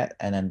yet,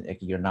 and then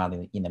you're not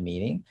in a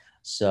meeting.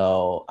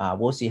 So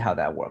we'll see how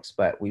that works.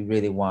 But we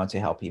really want to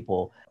help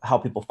people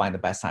find the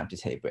best time to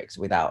take breaks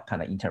without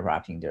kind of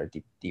interrupting their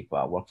deep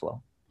workflow.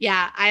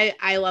 Yeah,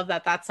 I love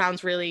that. That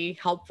sounds really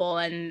helpful,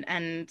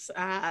 and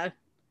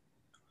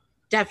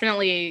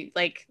definitely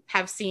like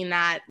have seen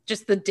that,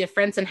 just the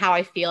difference in how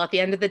I feel at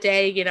the end of the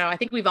day. I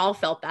think we've all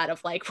felt that,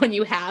 of like when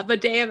you have a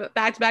day of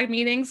back-to-back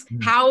meetings,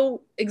 how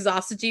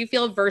exhausted do you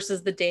feel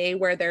versus the day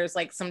where there's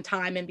like some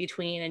time in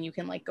between and you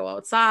can like go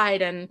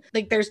outside, and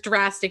like there's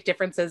drastic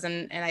differences.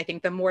 And I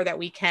think the more that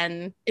we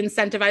can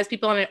incentivize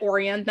people and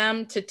orient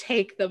them to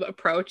take the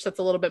approach that's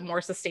a little bit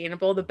more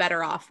sustainable, the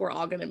better off we're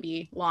all going to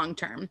be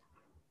long-term.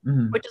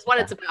 Which is what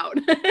it's about.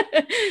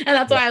 And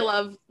that's why I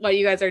love what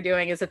you guys are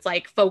doing, is it's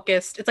like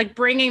focused. It's like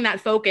bringing that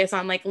focus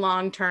on like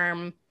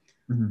long-term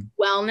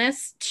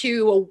wellness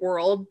to a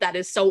world that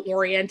is so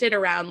oriented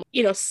around,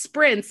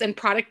 sprints and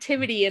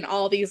productivity and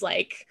all these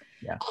like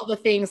all the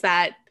things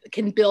that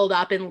can build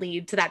up and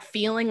lead to that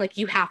feeling like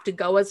you have to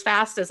go as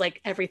fast as like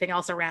everything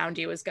else around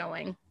you is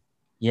going.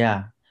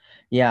 Yeah.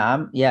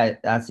 Yeah,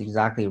 that's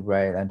exactly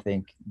right. I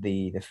think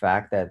the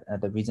fact that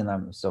the reason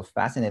I'm so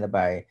fascinated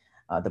by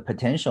the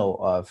potential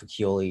of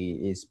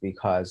Keely is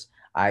because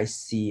I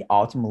see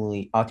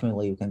ultimately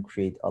you can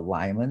create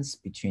alignments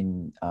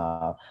between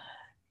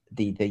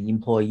the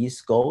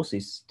employee's goals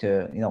is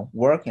to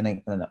work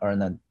and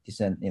earn a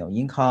decent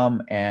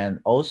income, and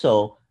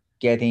also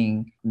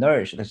getting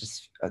nourished, that's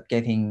just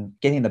getting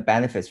the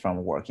benefits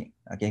from working,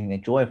 getting the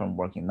joy from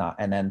working, not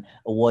and then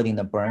avoiding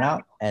the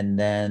burnout. And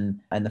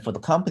then for the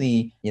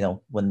company,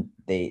 when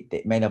they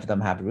many of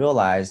them have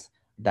realized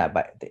that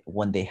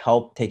when they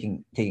help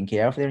taking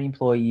care of their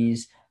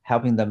employees,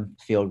 helping them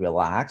feel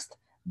relaxed,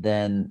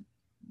 then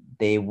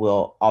they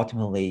will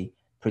ultimately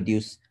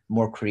produce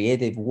more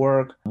creative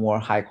work, more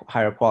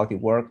higher quality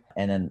work,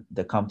 and then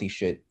the company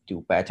should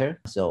do better.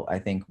 So I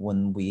think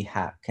when we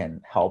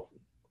can help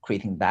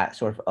creating that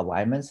sort of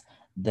alignments,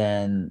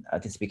 then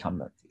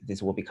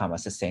this will become a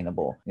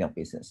sustainable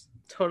business.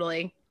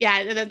 Totally.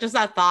 Yeah, just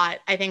that thought.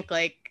 I think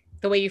like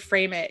the way you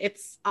frame it,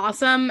 it's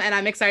awesome, and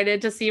I'm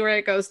excited to see where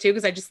it goes too,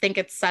 because I just think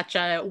it's such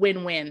a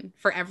win-win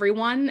for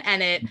everyone,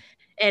 and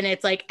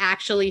it's like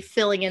actually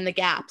filling in the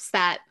gaps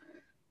that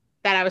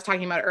I was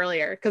talking about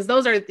earlier, because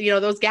those are,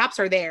 those gaps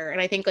are there. And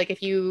I think like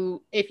if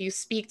you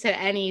speak to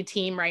any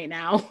team right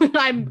now,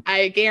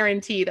 I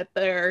guarantee that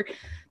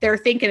they're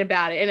thinking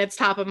about it and it's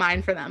top of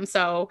mind for them.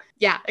 So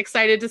yeah,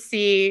 excited to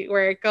see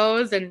where it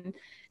goes. And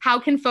how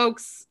can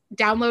folks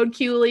download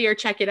Keely or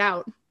check it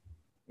out?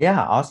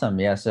 Yeah, awesome.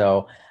 Yeah,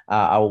 so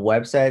our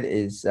website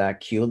is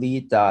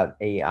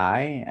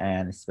Qely.ai,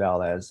 and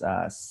spelled as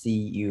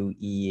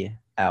CUELY.ai.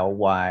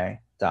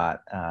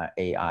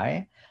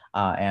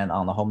 And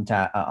on the on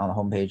the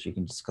homepage, you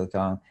can just click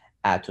on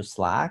Add to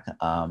Slack.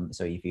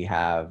 So if you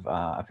have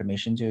a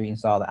permission to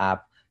install the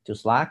app to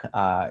Slack,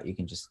 you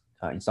can just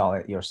install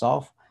it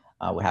yourself.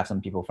 We have some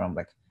people from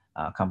like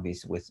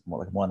companies with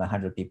more than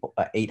 100 people,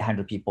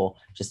 800 people,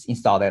 just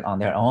install it on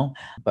their own.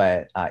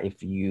 But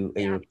if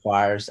it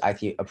requires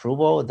IT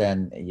approval,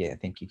 then I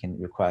think you can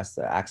request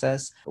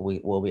access. We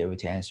will be able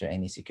to answer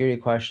any security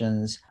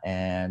questions.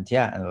 And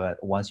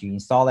once you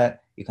install it,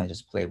 you can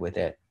just play with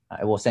it.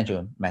 It will send you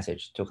a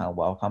message to kind of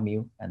welcome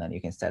you, and then you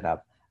can set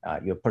up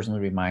your personal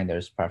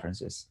reminders,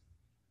 preferences.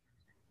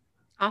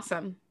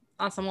 Awesome.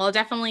 Well, I'll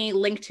definitely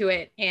link to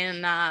it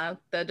in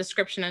the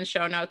description and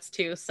show notes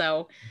too.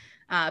 So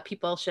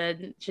people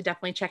should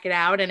definitely check it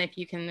out. And if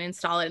you can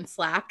install it in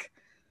Slack,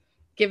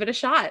 give it a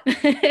shot.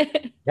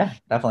 Yeah,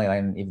 definitely.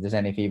 And if there's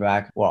any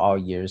feedback, we're all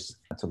ears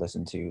to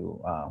listen to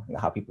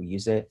how people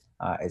use it.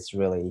 It's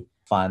really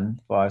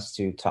fun for us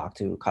to talk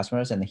to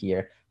customers and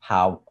hear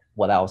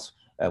what else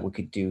we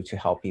could do to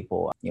help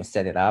people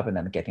set it up and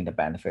then get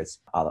benefits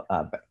out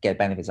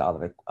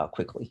of it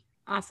quickly.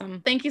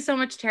 Awesome. Thank you so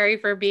much, Terry,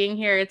 for being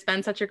here. It's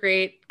been such a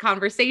great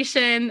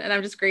conversation, and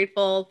I'm just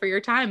grateful for your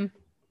time.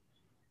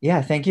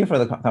 Yeah, thank you for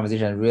the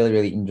conversation. I really,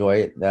 really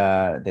enjoyed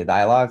the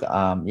dialogue.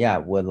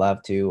 Would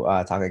love to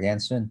talk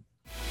again soon.